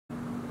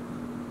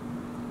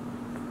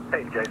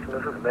Hey Jason,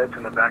 this is Mitch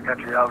in the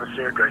backcountry office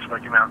here, Great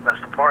Smoky Mountain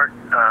National Park.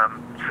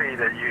 See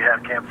that you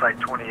have campsite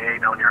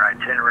 28 on your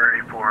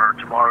itinerary for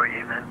tomorrow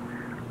evening.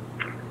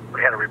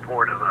 We had a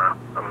report of a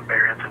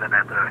bear incident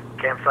at the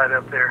campsite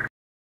up there.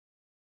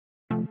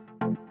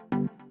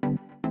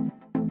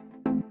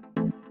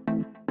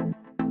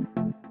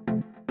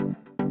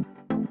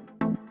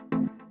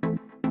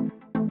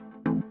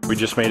 We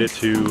just made it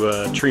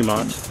to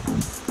Tremont,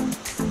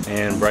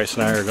 and Bryce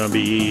and I are going to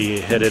be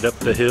headed up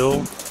the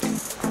hill,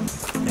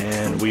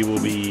 and we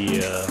will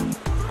be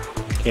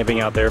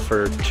camping out there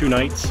for 2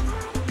 nights.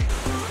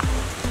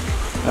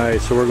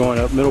 Alright, so we're going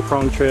up Middle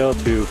Prong Trail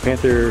to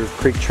Panther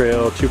Creek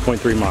Trail,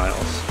 2.3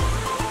 miles.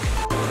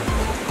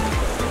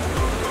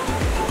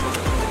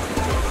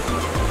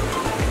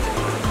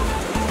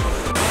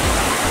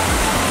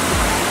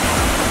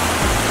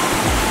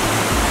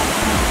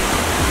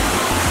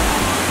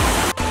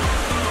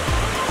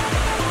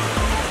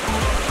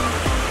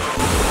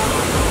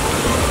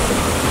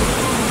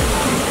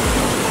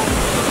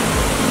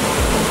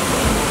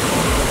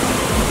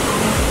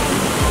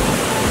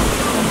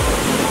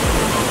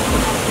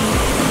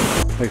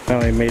 We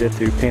finally made it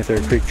to Panther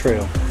Creek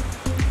Trail.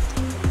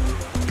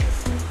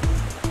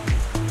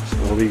 So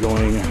we'll be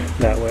going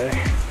that way.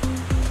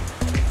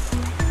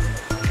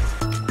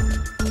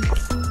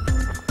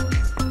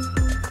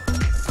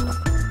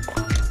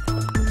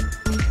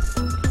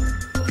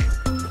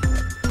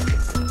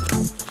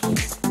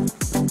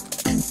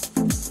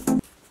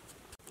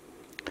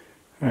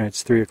 Alright,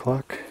 it's 3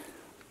 o'clock.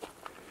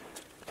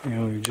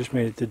 And we just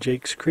made it to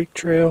Jake's Creek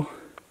Trail.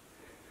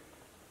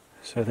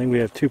 So I think we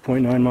have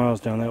 2.9 miles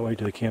down that way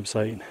to the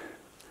campsite.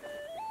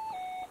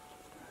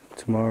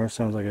 Tomorrow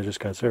sounds like I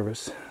just got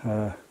service.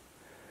 Alright,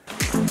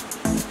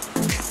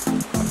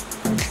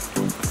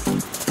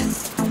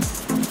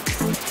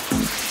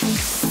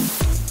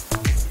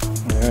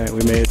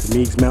 we made it to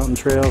Meigs Mountain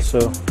Trail,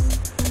 so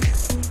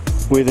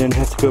we then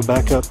have to go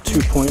back up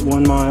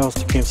 2.1 miles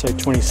to campsite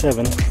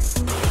 27.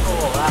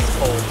 Oh, that's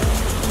cold.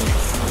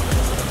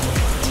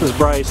 This is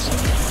Bryce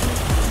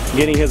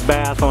getting his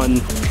bath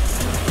on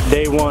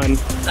Day 1.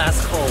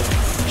 That's cold.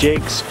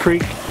 Jake's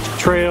Creek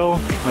Trail.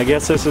 I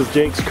guess this is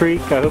Jake's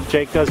Creek. I hope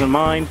Jake doesn't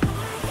mind.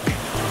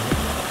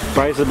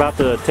 Bryce is about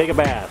to take a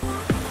bath.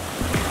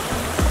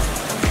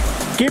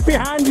 Get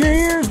behind your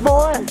ears,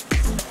 boy!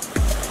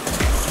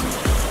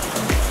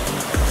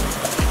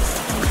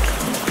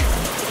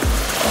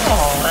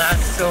 Oh,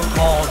 that's so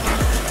cold.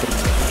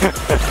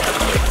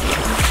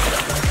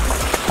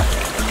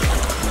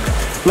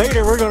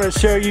 Later we're going to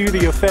show you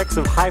the effects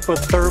of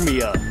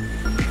hypothermia.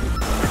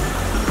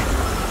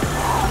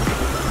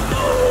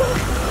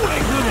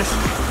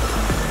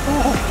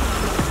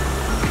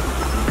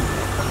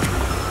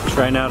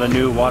 Trying out a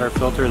new water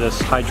filter,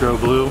 this Hydro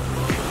Blue.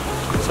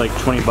 It's like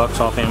 20 bucks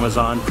off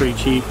Amazon, pretty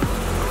cheap.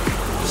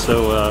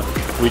 So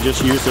we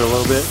just used it a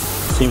little bit.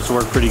 Seems to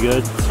work pretty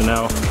good. So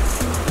now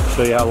I'll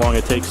show you how long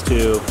it takes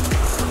to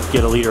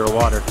get a liter of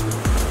water.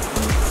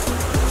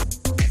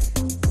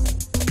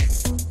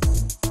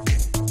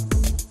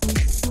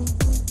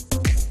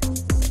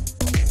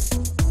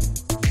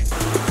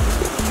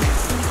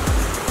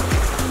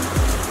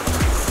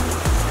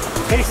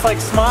 Tastes like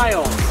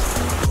Smiles.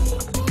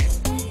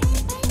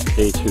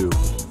 Day 2,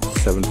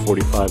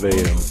 7:45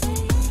 a.m.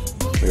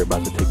 We're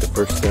about to take the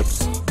first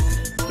steps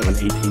of an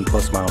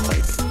 18+ mile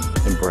hike,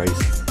 and Bryce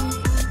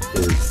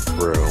is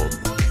thrilled.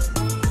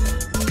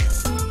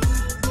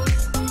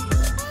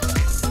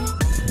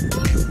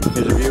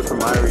 Here's a view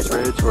from Iry's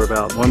Ridge. We're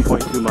about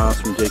 1.2 miles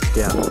from Jake's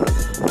Gap.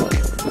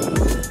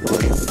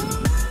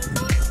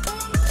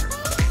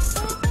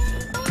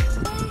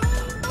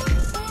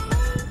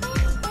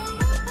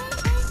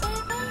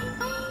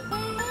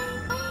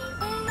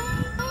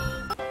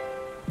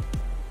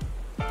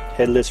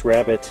 Headless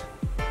rabbit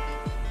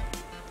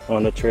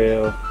on the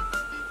trail.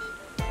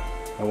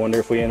 I wonder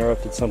if we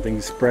interrupted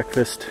something's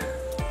breakfast.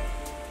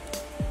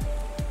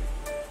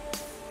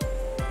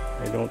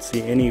 I don't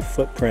see any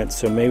footprints,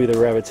 so maybe the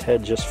rabbit's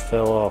head just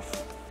fell off.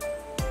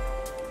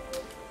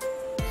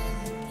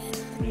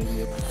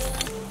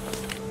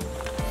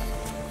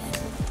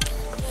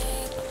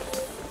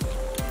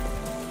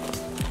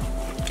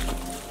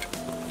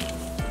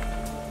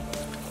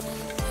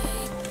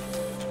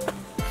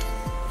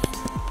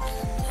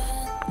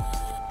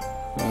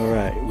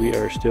 Alright, we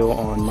are still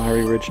on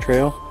Myrie Ridge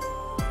Trail,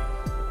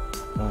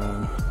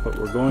 but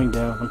we're going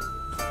down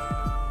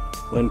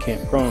Lynn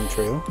Camp Prone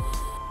Trail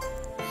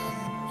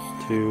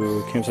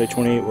to campsite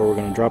 28, where we're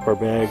going to drop our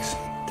bags,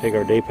 take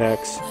our day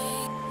packs,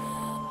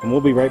 and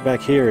we'll be right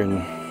back here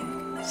in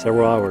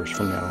several hours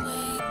from now.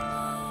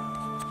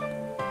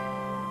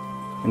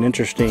 An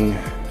interesting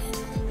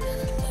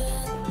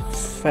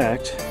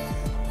fact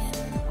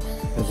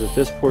is that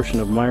this portion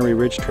of Myrie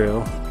Ridge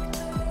Trail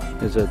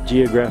is a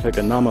geographic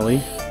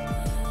anomaly.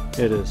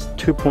 It is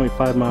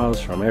 2.5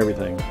 miles from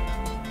everything.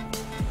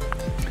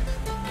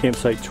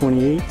 Campsite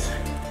 28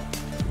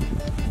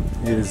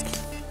 is...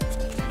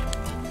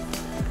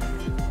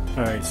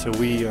 Alright, so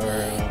we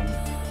are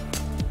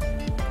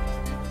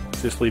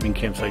just leaving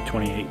campsite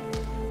 28.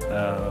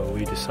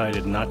 we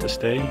decided not to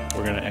stay.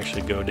 We're going to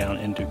actually go down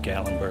into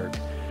Gatlinburg.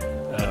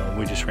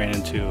 We just ran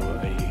into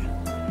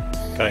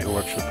a guy who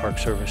works for the Park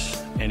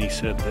Service, and he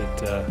said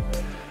that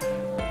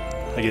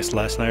I guess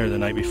last night or the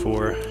night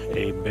before,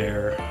 a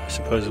bear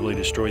supposedly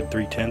destroyed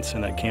 3 tents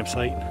in that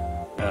campsite.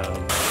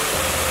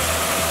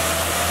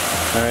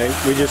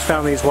 Alright, we just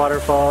found these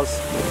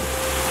waterfalls.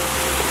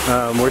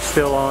 We're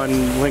still on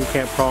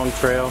Windcamp Prong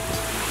Trail.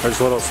 There's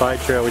a little side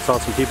trail we saw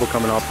some people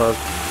coming off of.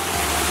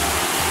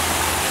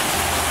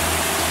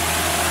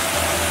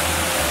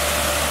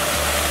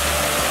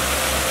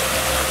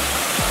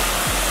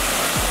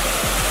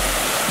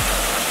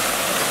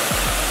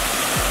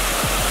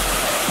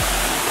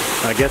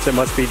 I guess it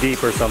must be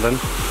deep or something.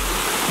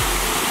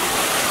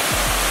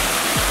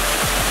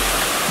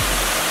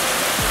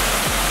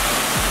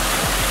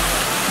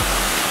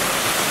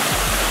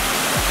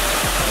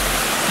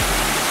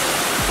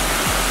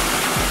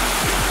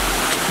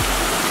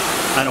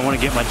 I don't want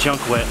to get my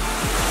junk wet.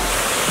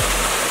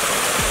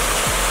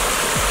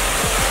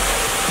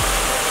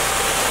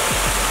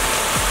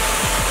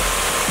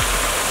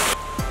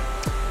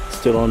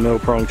 Still on Middle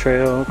Prong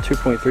Trail,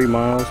 2.3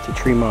 miles to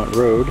Tremont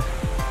Road.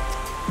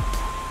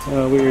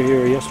 We were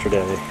here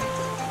yesterday.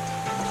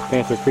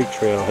 Panther Creek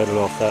Trail headed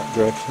off that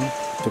direction.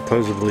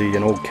 Supposedly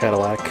an old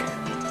Cadillac.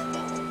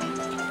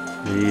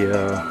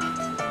 The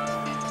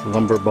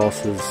lumber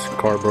boss's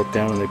car broke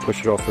down and they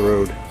pushed it off the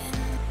road.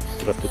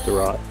 Left it to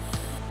rot.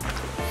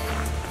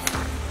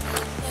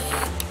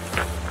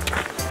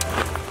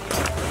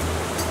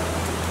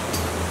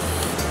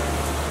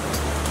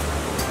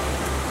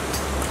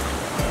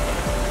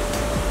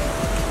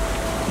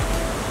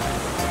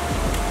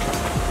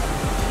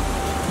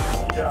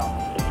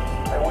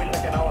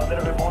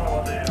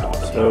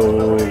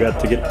 So we got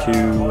to get to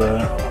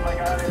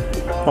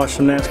watch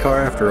some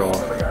NASCAR after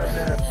all.